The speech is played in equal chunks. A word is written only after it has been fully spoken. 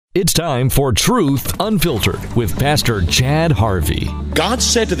It's time for Truth Unfiltered with Pastor Chad Harvey. God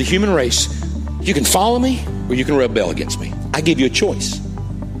said to the human race, you can follow me or you can rebel against me. I give you a choice.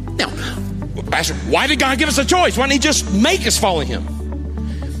 Now, Pastor, why did God give us a choice? Why didn't he just make us follow him?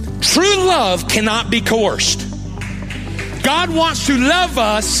 True love cannot be coerced. God wants to love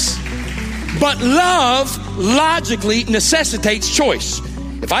us, but love logically necessitates choice.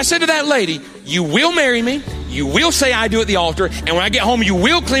 If I said to that lady, you will marry me, you will say I do at the altar, and when I get home, you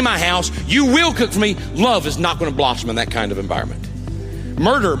will clean my house, you will cook for me, love is not going to blossom in that kind of environment.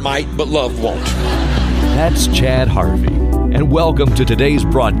 Murder might, but love won't. That's Chad Harvey, and welcome to today's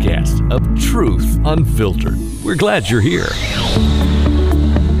broadcast of Truth Unfiltered. We're glad you're here.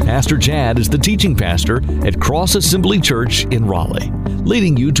 Pastor Chad is the teaching pastor at Cross Assembly Church in Raleigh,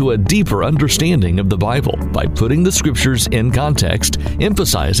 leading you to a deeper understanding of the Bible by putting the scriptures in context,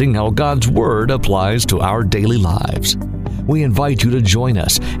 emphasizing how God's Word applies to our daily lives. We invite you to join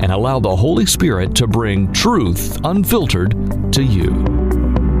us and allow the Holy Spirit to bring truth unfiltered to you.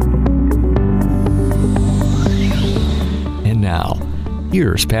 And now,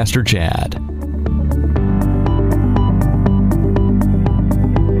 here's Pastor Chad.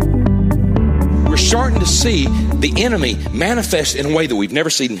 We're starting to see the enemy manifest in a way that we've never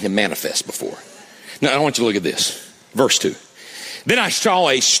seen him manifest before. Now, I want you to look at this. Verse 2. Then I saw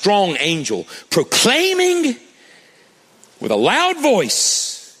a strong angel proclaiming with a loud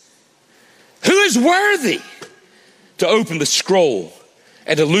voice, who is worthy to open the scroll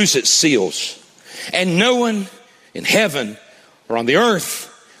and to loose its seals? And no one in heaven or on the earth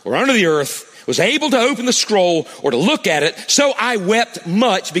or under the earth was able to open the scroll or to look at it. So I wept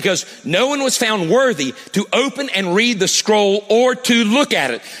much because no one was found worthy to open and read the scroll or to look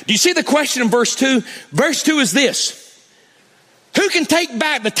at it. Do you see the question in verse 2? Verse 2 is this. Who can take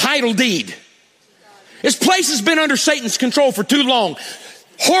back the title deed? This place has been under Satan's control for too long.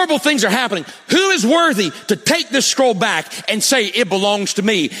 Horrible things are happening. Who is worthy to take this scroll back and say it belongs to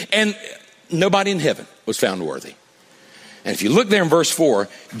me? And nobody in heaven was found worthy. And if you look there in verse 4,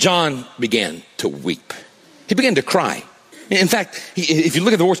 John began to weep. He began to cry. In fact, if you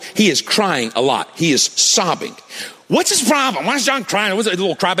look at the words, he is crying a lot. He is sobbing. What's his problem? Why is John crying? What's a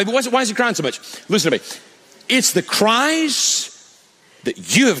little crybaby? Why is he crying so much? Listen to me. It's the cries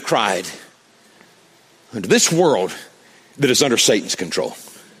that you have cried under this world that is under Satan's control.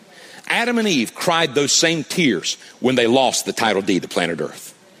 Adam and Eve cried those same tears when they lost the title deed to planet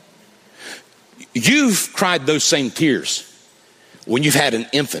Earth. You've cried those same tears when you've had an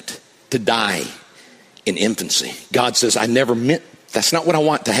infant to die in infancy. God says, I never meant, that's not what I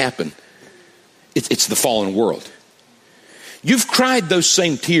want to happen. It's the fallen world. You've cried those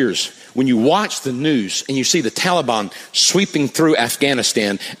same tears when you watch the news and you see the Taliban sweeping through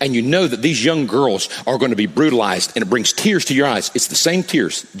Afghanistan and you know that these young girls are going to be brutalized and it brings tears to your eyes. It's the same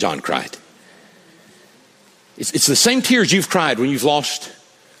tears John cried. It's the same tears you've cried when you've lost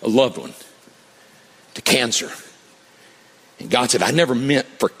a loved one to cancer. And God said, I never meant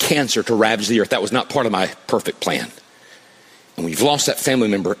for cancer to ravage the earth. That was not part of my perfect plan. And when you've lost that family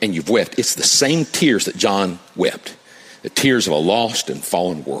member and you've wept, it's the same tears that John wept. The tears of a lost and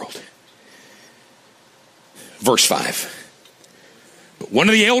fallen world. Verse 5. But one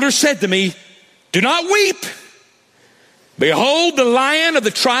of the elders said to me, do not weep. Behold, the Lion of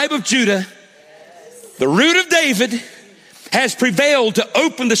the tribe of Judah, the Root of David, has prevailed to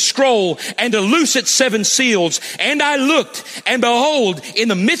open the scroll and to loose its 7 seals. And I looked, and behold, in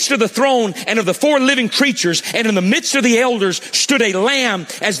the midst of the throne and of the 4 living creatures, and in the midst of the elders, stood a lamb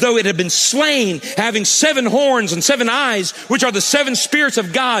as though it had been slain, having 7 horns and 7 eyes, which are the 7 spirits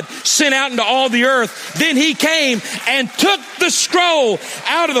of God sent out into all the earth. Then he came and took the scroll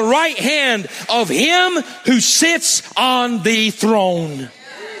out of the right hand of him who sits on the throne.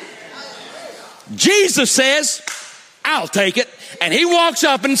 Jesus says, I'll take it. And he walks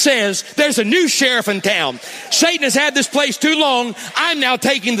up and says, there's a new sheriff in town. Satan has had this place too long. I'm now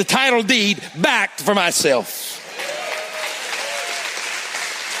taking the title deed back for myself.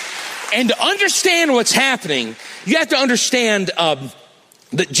 And to understand what's happening, you have to understand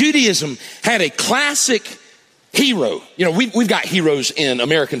that Judaism had a classic hero. You know, we've got heroes in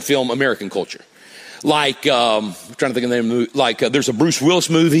American film, American culture. Like, I'm trying to think of the name, like there's a Bruce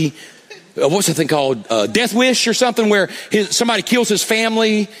Willis movie. What's the thing called? Death Wish or something, where somebody kills his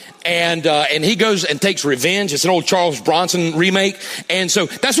family and he goes and takes revenge. It's an old Charles Bronson remake. And so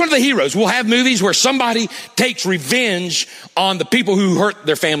that's one of the heroes. We'll have movies where somebody takes revenge on the people who hurt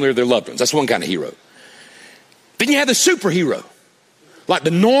their family or their loved ones. That's one kind of hero. Then you have the superhero, like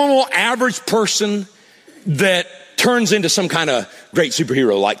the normal average person that turns into some kind of great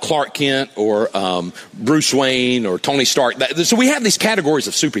superhero like Clark Kent or Bruce Wayne or Tony Stark. So we have these categories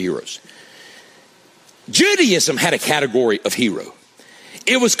of superheroes. Judaism had a category of hero.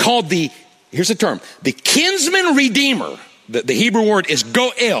 It was called here's the term, the kinsman redeemer. The Hebrew word is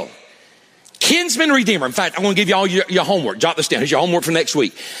goel. Kinsman redeemer. In fact, I'm going to give you all your homework. Jot this down. Here's your homework for next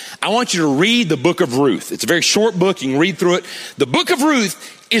week. I want you to read the book of Ruth. It's a very short book. You can read through it. The book of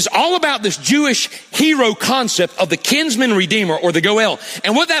Ruth is all about this Jewish hero concept of the kinsman redeemer or the goel.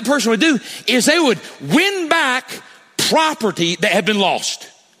 And what that person would do is they would win back property that had been lost.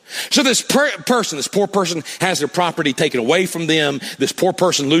 So this poor person has their property taken away from them. This poor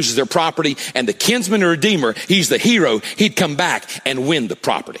person loses their property, and the kinsman redeemer, he's the hero. He'd come back and win the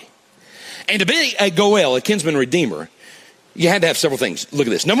property. And to be a goel, a kinsman redeemer, you had to have several things. Look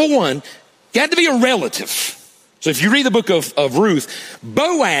at this. Number one, you had to be a relative. So if you read the book of Ruth,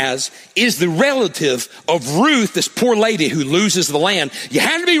 Boaz is the relative of Ruth, this poor lady who loses the land. You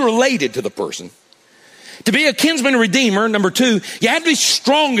had to be related to the person. To be a kinsman redeemer, number two, you had to be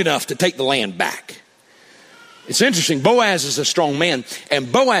strong enough to take the land back. It's interesting. Boaz is a strong man.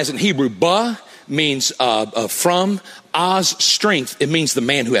 And Boaz in Hebrew, ba means from, az, strength. It means the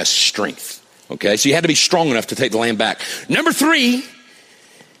man who has strength. Okay, so you had to be strong enough to take the land back. Number three,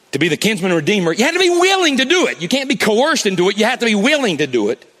 to be the kinsman redeemer, you had to be willing to do it. You can't be coerced into it. You have to be willing to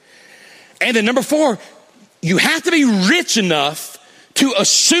do it. And then number four, you have to be rich enough to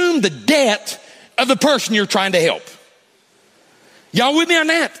assume the debt of the person you're trying to help. Y'all with me on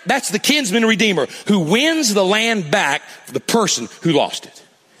that? That's the kinsman redeemer who wins the land back for the person who lost it.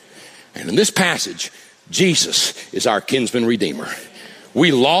 And in this passage, Jesus is our kinsman redeemer.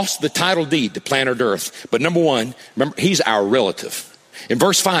 We lost the title deed to planet Earth. But number one, remember, he's our relative. In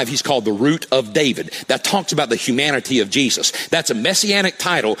verse 5, he's called the root of David. That talks about the humanity of Jesus. That's a messianic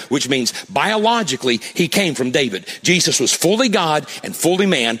title, which means biologically he came from David. Jesus was fully God and fully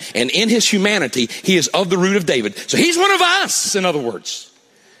man, and in his humanity, he is of the root of David. So he's one of us, in other words.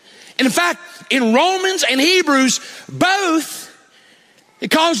 And in fact, in Romans and Hebrews, both,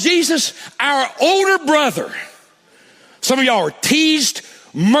 it calls Jesus our older brother. Some of y'all are teased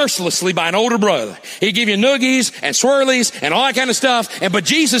mercilessly by an older brother. He'd give you noogies and swirlies and all that kind of stuff. But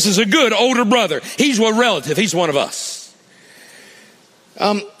Jesus is a good older brother. He's a relative. He's one of us.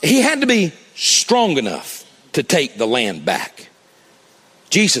 He had to be strong enough to take the land back.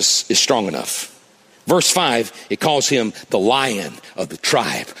 Jesus is strong enough. Verse 5, it calls him the Lion of the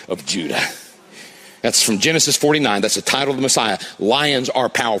tribe of Judah. That's from Genesis 49. That's the title of the Messiah. Lions are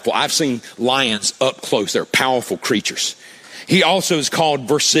powerful. I've seen lions up close. They're powerful creatures. He also is called,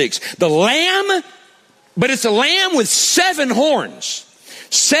 verse 6, the Lamb, but it's a lamb with 7 horns.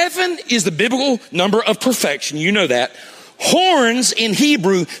 7 is the biblical number of perfection. You know that. Horns in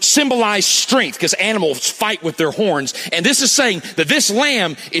Hebrew symbolize strength because animals fight with their horns. And this is saying that this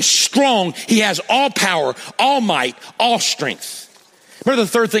lamb is strong. He has all power, all might, all strength. Remember the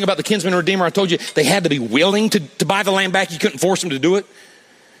third thing about the kinsman redeemer? I told you they had to be willing to buy the lamb back. You couldn't force them to do it.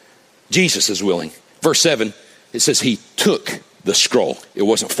 Jesus is willing. Verse 7. It says he took the scroll. It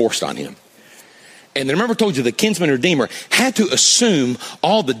wasn't forced on him. And then remember I told you the kinsman redeemer had to assume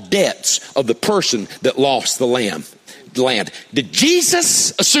all the debts of the person that lost the land. Did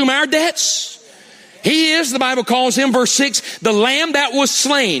Jesus assume our debts? He is, the Bible calls him, verse 6, the lamb that was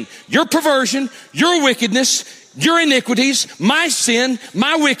slain. Your perversion, your wickedness, your iniquities, my sin,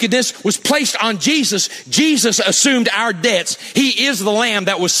 my wickedness was placed on Jesus. Jesus assumed our debts. He is the lamb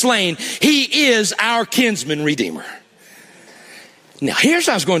that was slain. He is our kinsman redeemer. Now, here's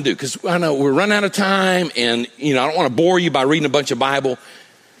what I was going to do, because I know we're running out of time, and I don't want to bore you by reading a bunch of Bible.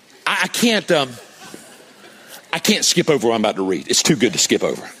 I can't skip over what I'm about to read. It's too good to skip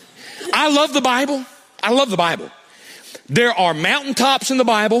over. I love the Bible. I love the Bible. There are mountaintops in the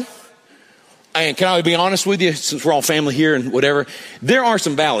Bible. And can I be honest with you, since we're all family here and whatever, there are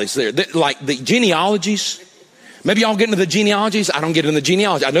some valleys there. Like the genealogies. Maybe y'all get into the genealogies. I don't get into the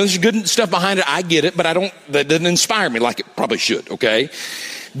genealogy. I know there's good stuff behind it. I get it, but that doesn't inspire me like it probably should, okay?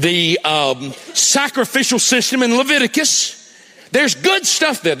 The sacrificial system in Leviticus. There's good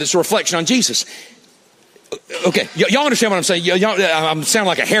stuff there that's a reflection on Jesus. Okay, y'all understand what I'm saying? I'm sounding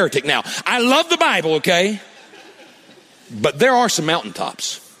like a heretic now. I love the Bible, okay? But there are some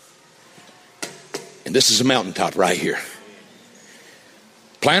mountaintops. And this is a mountaintop right here.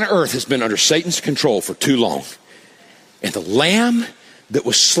 Planet Earth has been under Satan's control for too long. And the lamb that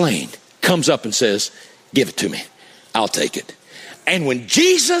was slain comes up and says, give it to me. I'll take it. And when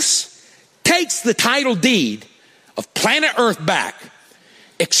Jesus takes the title deed of planet Earth back,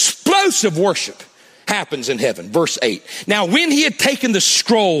 explosive worship happens in heaven. Verse 8. Now when he had taken the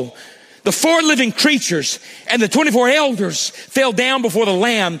scroll, The 4 living creatures and the 24 elders fell down before the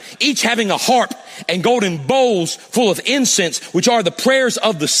Lamb, each having a harp and golden bowls full of incense, which are the prayers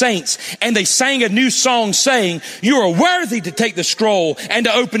of the saints. And they sang a new song, saying, you are worthy to take the scroll and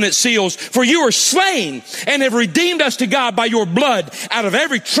to open its seals, for you are slain and have redeemed us to God by your blood out of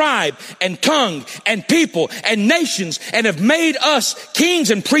every tribe and tongue and people and nations, and have made us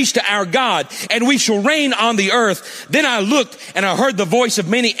kings and priests to our God, and we shall reign on the earth. Then I looked, and I heard the voice of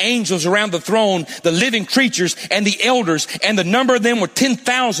many angels around the throne, the living creatures and the elders, and the number of them were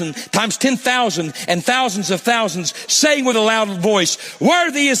 10,000 times 10,000 and thousands of thousands, saying with a loud voice,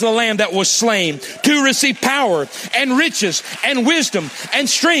 worthy is the Lamb that was slain to receive power and riches and wisdom and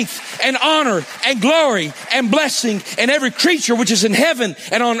strength and honor and glory and blessing. And every creature which is in heaven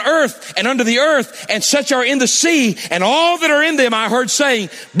and on earth and under the earth, and such are in the sea, and all that are in them, I heard saying,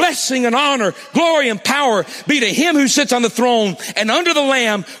 blessing and honor, glory and power be to him who sits on the throne and under the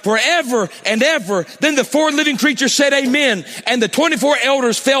Lamb forever and ever. Then the 4 living creatures said, amen. And the 24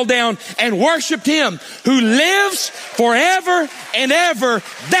 elders fell down and worshiped him who lives forever and ever.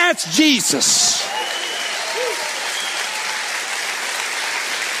 That's Jesus.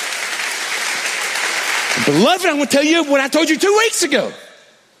 Beloved, I'm going to tell you what I told you 2 weeks ago.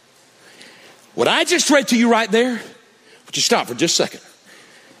 What I just read to you right there, would you stop for just a second?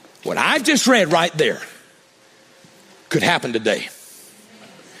 What I've just read right there could happen today.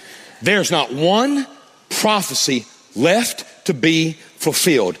 There's not one prophecy left to be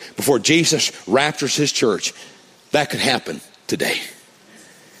fulfilled before Jesus raptures his church. That could happen today.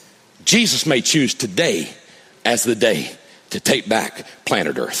 Jesus may choose today as the day to take back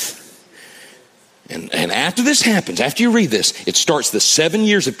planet Earth. And after this happens, after you read this, it starts the 7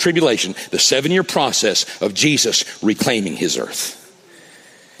 years of tribulation, the 7-year process of Jesus reclaiming his earth.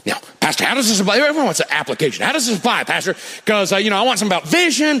 Now, Pastor, how does this apply? Everyone wants an application. How does this apply, Pastor? Because, I want something about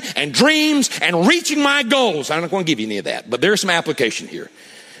vision and dreams and reaching my goals. I'm not going to give you any of that, but there's some application here.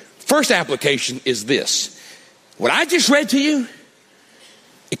 First application is this. What I just read to you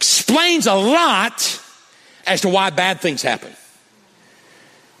explains a lot as to why bad things happen.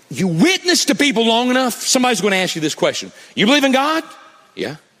 You witness to people long enough, somebody's going to ask you this question. You believe in God?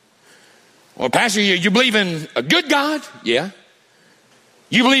 Yeah. Well, Pastor, you believe in a good God? Yeah.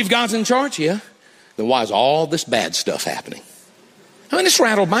 You believe God's in charge? Yeah. Then why is all this bad stuff happening? I mean, this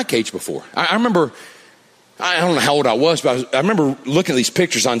rattled my cage before. I remember, I don't know how old I was, but I remember looking at these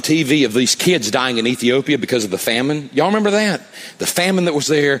pictures on TV of these kids dying in Ethiopia because of the famine. Y'all remember that? The famine that was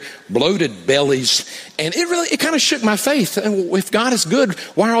there, bloated bellies. And it kind of shook my faith. And if God is good,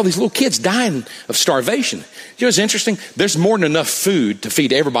 why are all these little kids dying of starvation? You know what's interesting? There's more than enough food to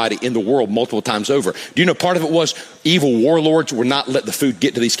feed everybody in the world multiple times over. Do you know part of it was evil warlords would not let the food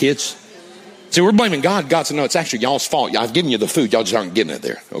get to these kids? See, we're blaming God. God said, no, it's actually y'all's fault. I've given you the food. Y'all just aren't getting it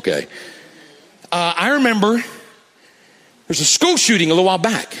there. Okay. I remember there's a school shooting a little while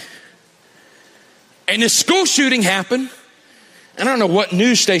back. And this school shooting happened. And I don't know what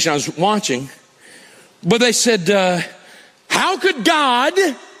news station I was watching, but they said, how could God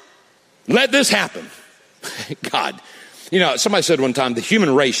let this happen? God. Somebody said one time, the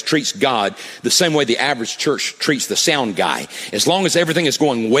human race treats God the same way the average church treats the sound guy. As long as everything is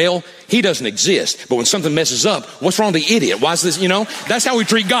going well, he doesn't exist. But when something messes up, what's wrong with the idiot? Why is this, that's how we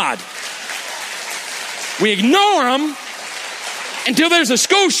treat God. We ignore him until there's a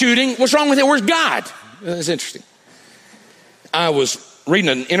school shooting. What's wrong with it? Where's God? That's interesting. I was reading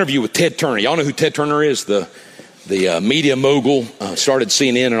an interview with Ted Turner. Y'all know who Ted Turner is? The media mogul, started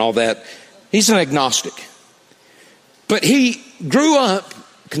CNN and all that. He's an agnostic. But he grew up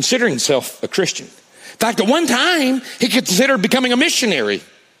considering himself a Christian. In fact, at one time, he considered becoming a missionary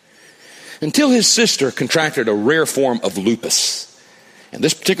until his sister contracted a rare form of lupus. And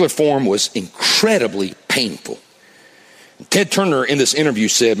this particular form was incredibly painful. Ted Turner in this interview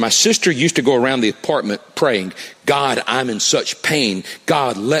said, my sister used to go around the apartment praying, God, I'm in such pain.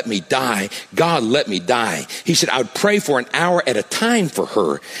 God, let me die. God, let me die. He said, I would pray for an hour at a time for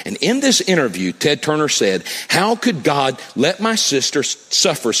her. And in this interview, Ted Turner said, how could God let my sister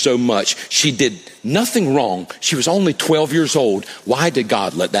suffer so much? She did nothing wrong. She was only 12 years old. Why did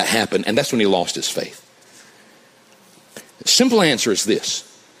God let that happen? And that's when he lost his faith. The simple answer is this.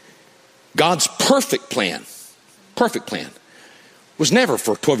 God's perfect plan was never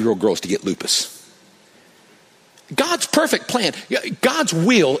for 12-year-old girls to get lupus. God's perfect plan, God's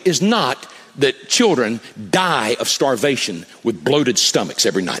will is not that children die of starvation with bloated stomachs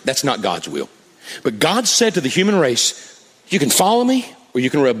every night. That's not God's will. But God said to the human race, you can follow me or you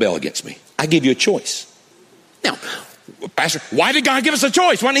can rebel against me. I give you a choice. Now, Pastor, why did God give us a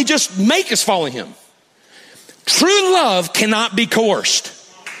choice? Why didn't he just make us follow him? True love cannot be coerced.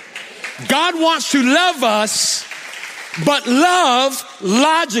 God wants to love us, but love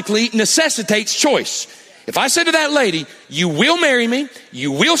logically necessitates choice. If I said to that lady, you will marry me,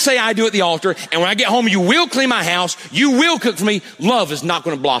 you will say I do at the altar, and when I get home, you will clean my house, you will cook for me, love is not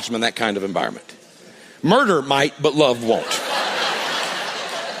going to blossom in that kind of environment. Murder might, but love won't.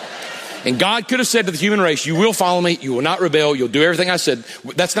 And God could have said to the human race, you will follow me, you will not rebel, you'll do everything I said.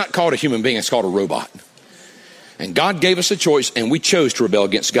 That's not called a human being, it's called a robot. And God gave us a choice, and we chose to rebel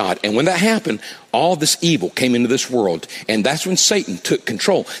against God. And when that happened, all this evil came into this world. And that's when Satan took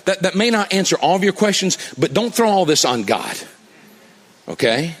control. That may not answer all of your questions, but don't throw all this on God.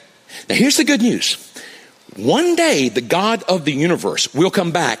 Okay? Now here's the good news. One day, the God of the universe will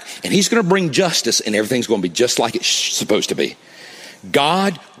come back, and he's going to bring justice, and everything's going to be just like it's supposed to be.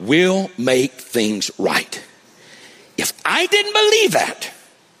 God will make things right. If I didn't believe that,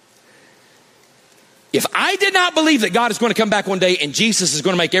 if I did not believe that God is going to come back one day and Jesus is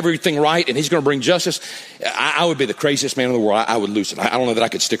going to make everything right and he's going to bring justice, I would be the craziest man in the world. I would lose it. I don't know that I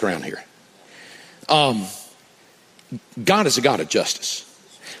could stick around here. God is a God of justice.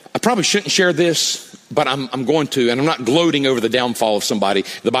 I probably shouldn't share this, but I'm going to, and I'm not gloating over the downfall of somebody.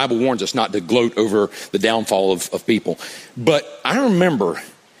 The Bible warns us not to gloat over the downfall of people. But I remember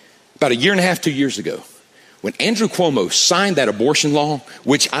about 1.5 2 years ago, when Andrew Cuomo signed that abortion law,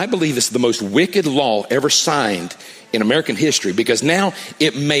 which I believe is the most wicked law ever signed in American history, because now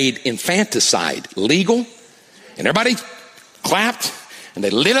it made infanticide legal, and everybody clapped, and they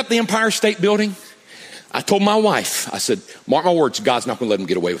lit up the Empire State Building. I told my wife, I said, mark my words, God's not going to let them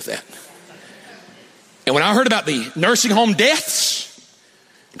get away with that. And when I heard about the nursing home deaths,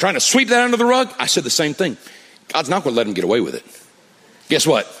 trying to sweep that under the rug, I said the same thing. God's not going to let them get away with it. Guess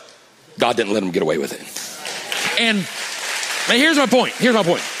what? God didn't let them get away with it. And here's my point.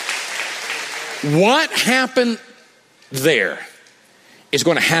 What happened there is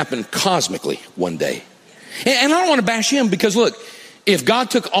going to happen cosmically one day. And I don't want to bash him, because look, if God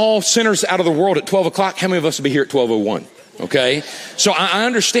took all sinners out of the world at 12 o'clock, how many of us would be here at 12:01? Okay? So I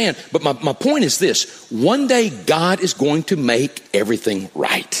understand. But my point is this. One day God is going to make everything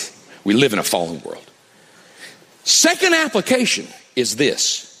right. We live in a fallen world. Second application is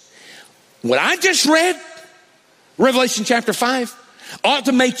this. What I just read, Revelation chapter 5, ought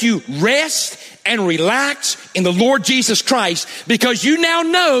to make you rest and relax in the Lord Jesus Christ, because you now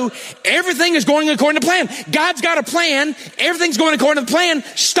know everything is going according to plan. God's got a plan. Everything's going according to the plan.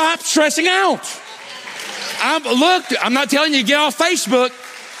 Stop stressing out. I'm not telling you to get off Facebook,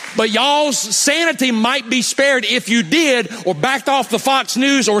 but y'all's sanity might be spared if you did, or backed off the Fox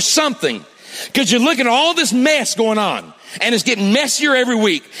News or something, because you're looking at all this mess going on. And it's getting messier every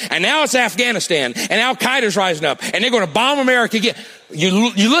week. And now it's Afghanistan. And Al Qaeda's rising up. And they're going to bomb America again.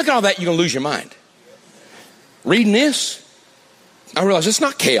 You look at all that, you're going to lose your mind. Reading this, I realize it's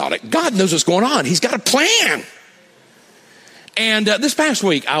not chaotic. God knows what's going on. He's got a plan. And this past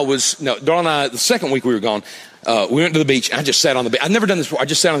week, Dawn and I, the second week we were gone, we went to the beach. I just sat on the beach. I've never done this before. I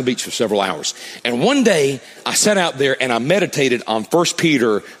just sat on the beach for several hours. And one day, I sat out there and I meditated on 1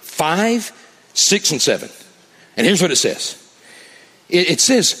 Peter 5, 6, and 7. And here's what it says. It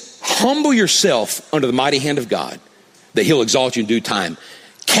says, humble yourself under the mighty hand of God, that he'll exalt you in due time,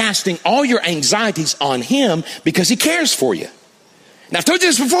 casting all your anxieties on him because he cares for you. Now, I've told you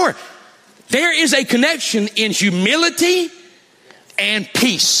this before. There is a connection in humility and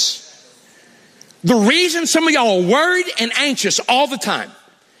peace. The reason some of y'all are worried and anxious all the time,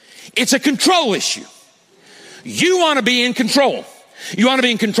 it's a control issue. You want to be in control. You want to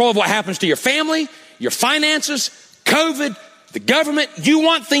be in control of what happens to your family, your finances, COVID, the government. You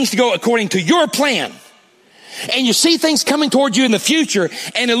want things to go according to your plan. And you see things coming toward you in the future,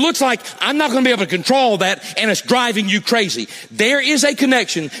 and it looks like I'm not going to be able to control that, and it's driving you crazy. There is a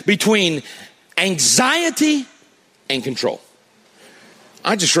connection between anxiety and control.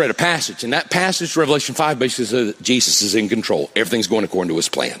 I just read a passage, and that passage, Revelation 5, basically says that Jesus is in control. Everything's going according to his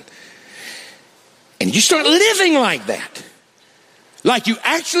plan. And you start living like that. Like you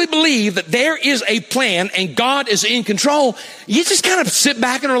actually believe that there is a plan and God is in control. You just kind of sit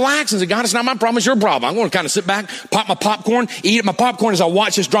back and relax and say, God, it's not my problem, it's your problem. I'm going to kind of sit back, pop my popcorn, eat my popcorn as I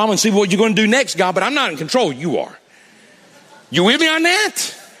watch this drama and see what you're going to do next, God. But I'm not in control. You are. You with me on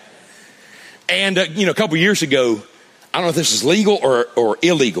that? And, a couple years ago, I don't know if this is legal or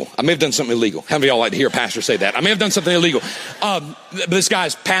illegal. I may have done something illegal. How many of y'all like to hear a pastor say that? I may have done something illegal. This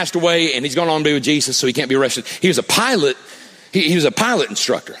guy's passed away and he's gone on to be with Jesus, so he can't be arrested. He was a pilot. He was a pilot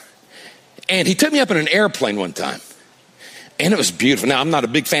instructor. And he took me up in an airplane one time. And it was beautiful. Now, I'm not a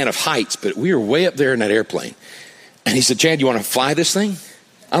big fan of heights, but we were way up there in that airplane. And he said, Chad, you want to fly this thing?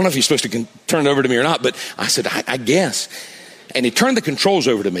 I don't know if you're supposed to turn it over to me or not, but I said, I guess. And he turned the controls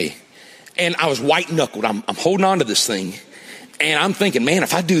over to me. And I was white knuckled. I'm holding on to this thing. And I'm thinking, man,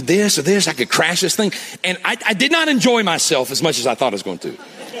 if I do this or this, I could crash this thing. And I did not enjoy myself as much as I thought I was going to.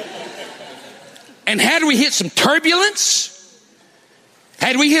 And had we hit some turbulence,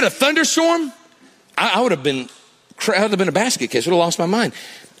 had we hit a thunderstorm, I would have been a basket case. I would have lost my mind.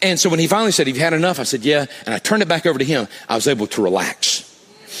 And so when he finally said, "You've had enough," I said, "Yeah." And I turned it back over to him. I was able to relax.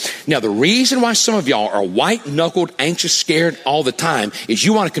 Now, the reason why some of y'all are white-knuckled, anxious, scared all the time is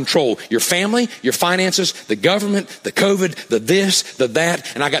you want to control your family, your finances, the government, the COVID, the this, the that.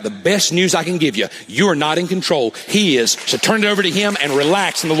 And I got the best news I can give you. You are not in control. He is. So turn it over to him and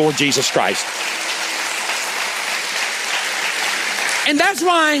relax in the Lord Jesus Christ. And that's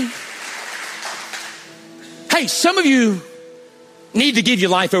why, hey, some of you need to give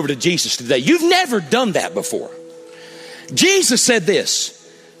your life over to Jesus today. You've never done that before. Jesus said this,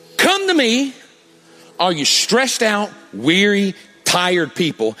 "Come to me, all you stressed out, weary, tired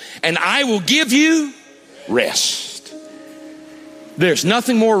people, and I will give you rest." There's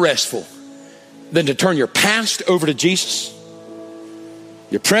nothing more restful than to turn your past over to Jesus,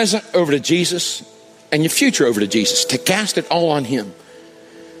 your present over to Jesus, and your future over to Jesus, to cast it all on him.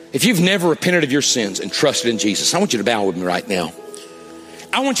 If you've never repented of your sins and trusted in Jesus, I want you to bow with me right now.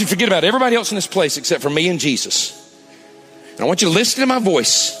 I want you to forget about everybody else in this place except for me and Jesus. And I want you to listen to my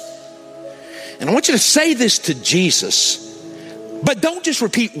voice. And I want you to say this to Jesus. But don't just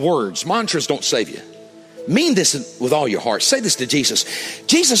repeat words. Mantras don't save you. Mean this with all your heart. Say this to Jesus.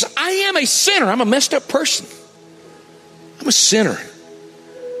 Jesus, I am a sinner. I'm a messed up person. I'm a sinner.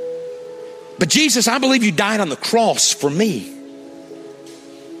 But Jesus, I believe you died on the cross for me.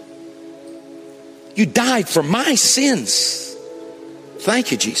 You died for my sins.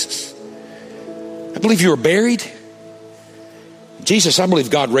 Thank you, Jesus. I believe you were buried. Jesus, I believe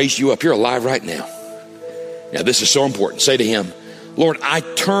God raised you up. You're alive right now. Now, this is so important. Say to him, "Lord, I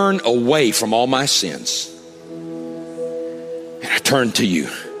turn away from all my sins. And I turn to you."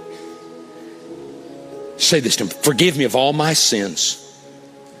 Say this to him. "Forgive me of all my sins.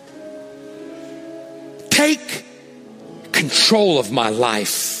 Take control of my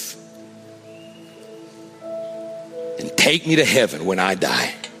life. And take me to heaven when I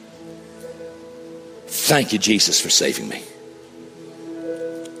die. Thank you, Jesus, for saving me."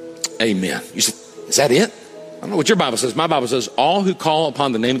 Amen. You say, is that it? I don't know what your Bible says. My Bible says, all who call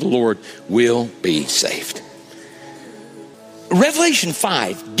upon the name of the Lord will be saved. Revelation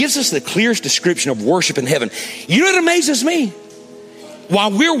 5 gives us the clearest description of worship in heaven. You know what amazes me?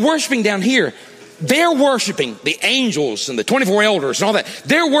 While we're worshiping down here, they're worshiping, the angels and the 24 elders and all that.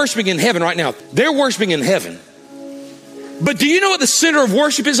 They're worshiping in heaven right now. They're worshiping in heaven. But do you know what the center of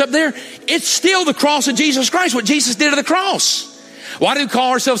worship is up there? It's still the cross of Jesus Christ, what Jesus did at the cross. Why do we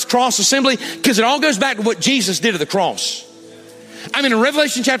call ourselves Cross Assembly? Because it all goes back to what Jesus did at the cross. I mean, in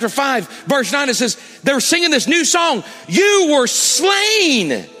Revelation chapter 5, verse 9, it says, they were singing this new song. You were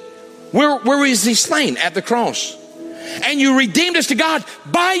slain. Where was he slain? At the cross. And you redeemed us to God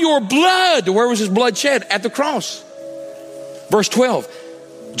by your blood. Where was his blood shed? At the cross. Verse 12,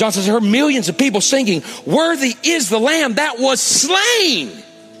 John says, I heard millions of people singing, worthy is the Lamb that was slain.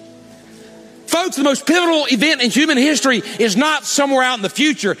 Folks, the most pivotal event in human history is not somewhere out in the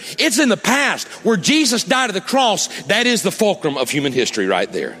future. It's in the past where Jesus died at the cross. That is the fulcrum of human history right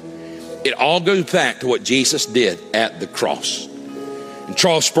there. It all goes back to what Jesus did at the cross. And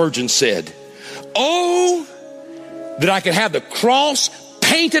Charles Spurgeon said, oh, that I could have the cross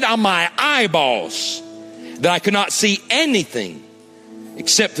painted on my eyeballs, that I could not see anything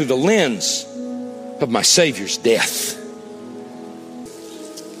except through the lens of my Savior's death.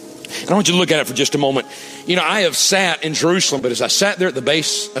 And I want you to look at it for just a moment. You know, I have sat in Jerusalem, but as I sat there at the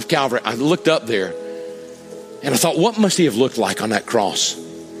base of Calvary, I looked up there and I thought, what must he have looked like on that cross?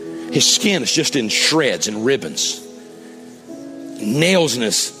 His skin is just in shreds and ribbons, nails in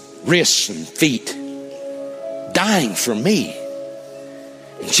his wrists and feet, dying for me.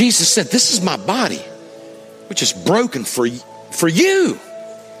 And Jesus said, this is my body, which is broken for you.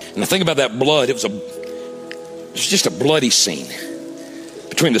 And I think about that blood. It was just a bloody scene.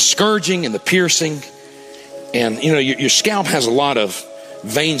 Between the scourging and the piercing, and you know, your scalp has a lot of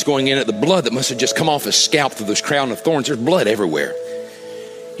veins going in it. The blood that must have just come off his scalp through this crown of thorns. There's blood everywhere.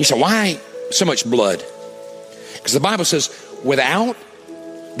 He said, why so much blood? Because the Bible says, without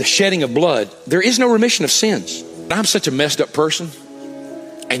the shedding of blood, there is no remission of sins. I'm such a messed up person,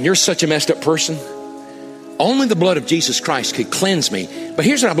 and you're such a messed up person. Only the blood of Jesus Christ could cleanse me. But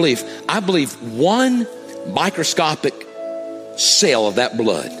here's what I believe. I believe one microscopic cell of that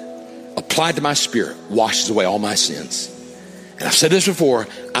blood applied to my spirit washes away all my sins. And I've said this before,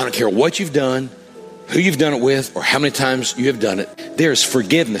 I don't care what you've done, who you've done it with or how many times you have done it, there is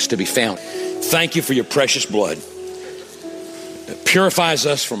forgiveness to be found. Thank you for your precious blood that purifies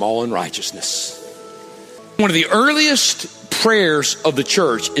us from all unrighteousness. One of the earliest prayers of the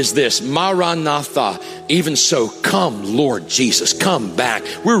church is this: Maranatha, even so, come Lord Jesus, come back.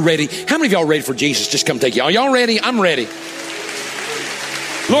 We're ready. How many of y'all ready for Jesus? Just come take you. Are y'all ready? I'm ready.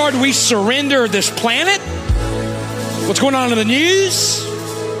 Lord, we surrender this planet. What's going on in the news?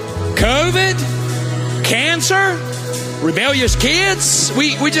 COVID, cancer, rebellious kids.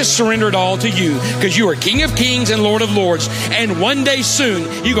 We just surrender it all to you because you are King of Kings and Lord of Lords. And one day soon,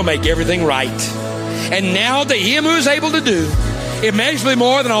 you're going to make everything right. And now to Him who is able to do immeasurably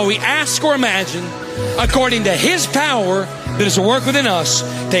more than all we ask or imagine, according to His power that is at work within us,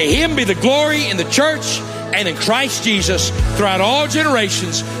 to Him be the glory in the church and in Christ Jesus throughout all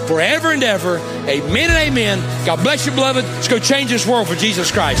generations, forever and ever. Amen and amen. God bless you, beloved. Let's go change this world for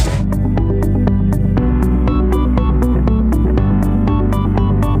Jesus Christ.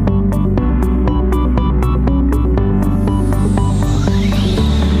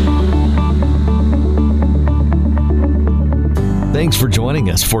 Thanks for joining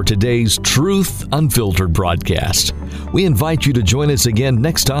us for today's Truth Unfiltered broadcast. We invite you to join us again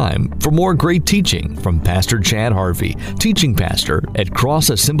next time for more great teaching from Pastor Chad Harvey, teaching pastor at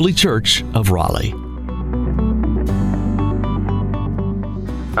Cross Assembly Church of Raleigh.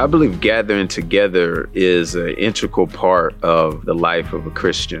 I believe gathering together is an integral part of the life of a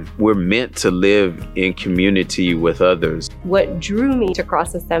Christian. We're meant to live in community with others. What drew me to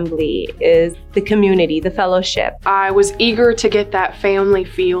Cross Assembly is the community, the fellowship. I was eager to get that family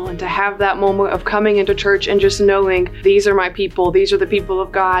feel and to have that moment of coming into church and just knowing these are my people, these are the people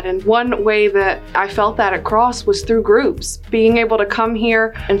of God. And one way that I felt that at Cross was through groups. Being able to come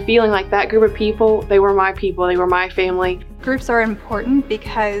here and feeling like that group of people, they were my people, they were my family. Groups are important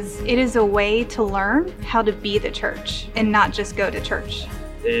because it is a way to learn how to be the church and not just go to church.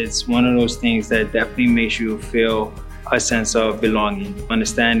 It's one of those things that definitely makes you feel a sense of belonging,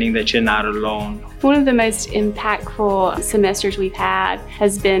 understanding that you're not alone. One of the most impactful semesters we've had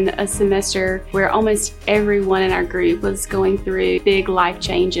has been a semester where almost everyone in our group was going through big life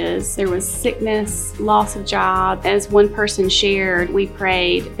changes. There was sickness, loss of job. As one person shared, we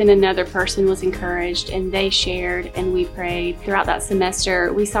prayed. Then another person was encouraged and they shared and we prayed. Throughout that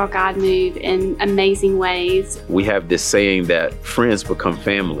semester, we saw God move in amazing ways. We have this saying that friends become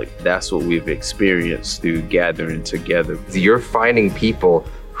family. That's what we've experienced through gathering together. You're finding people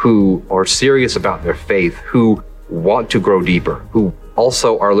who are serious about their faith, who want to grow deeper, who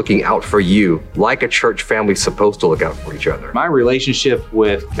also are looking out for you like a church family is supposed to look out for each other. My relationship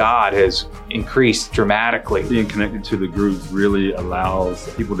with God has increased dramatically. Being connected to the group really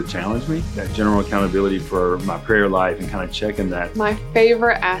allows people to challenge me. That general accountability for my prayer life and kind of checking that. My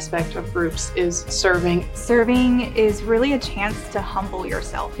favorite aspect of groups is serving. Serving is really a chance to humble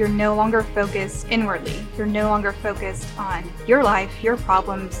yourself. You're no longer focused inwardly. You're no longer focused on your life, your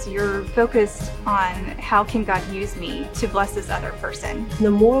problems. You're focused on how can God use me to bless this other person.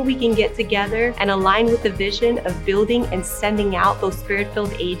 The more we can get together and align with the vision of building and sending out those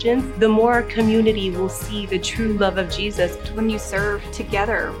spirit-filled agents, the more our community will see the true love of Jesus. When you serve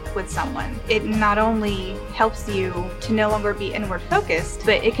together with someone, it not only helps you to no longer be inward focused,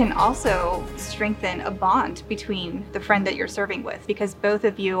 but it can also strengthen a bond between the friend that you're serving with, because both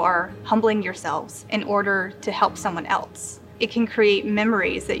of you are humbling yourselves in order to help someone else. It can create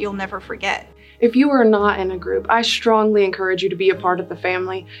memories that you'll never forget. If you are not in a group, I strongly encourage you to be a part of the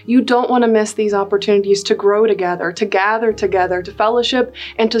family. You don't want to miss these opportunities to grow together, to gather together, to fellowship,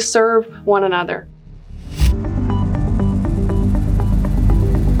 and to serve one another.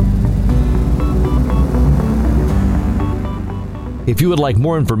 If you would like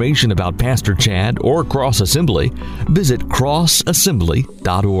more information about Pastor Chad or Cross Assembly, visit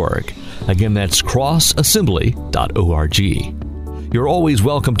crossassembly.org. Again, that's crossassembly.org. You're always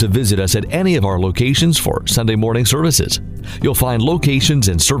welcome to visit us at any of our locations for Sunday morning services. You'll find locations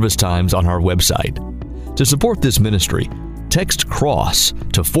and service times on our website. To support this ministry, text CROSS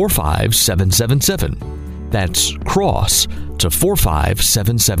to 45777. That's CROSS to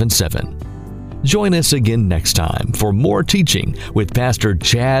 45777. Join us again next time for more teaching with Pastor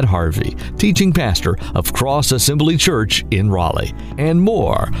Chad Harvey, teaching pastor of Cross Assembly Church in Raleigh, and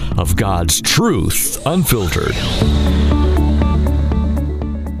more of God's Truth Unfiltered.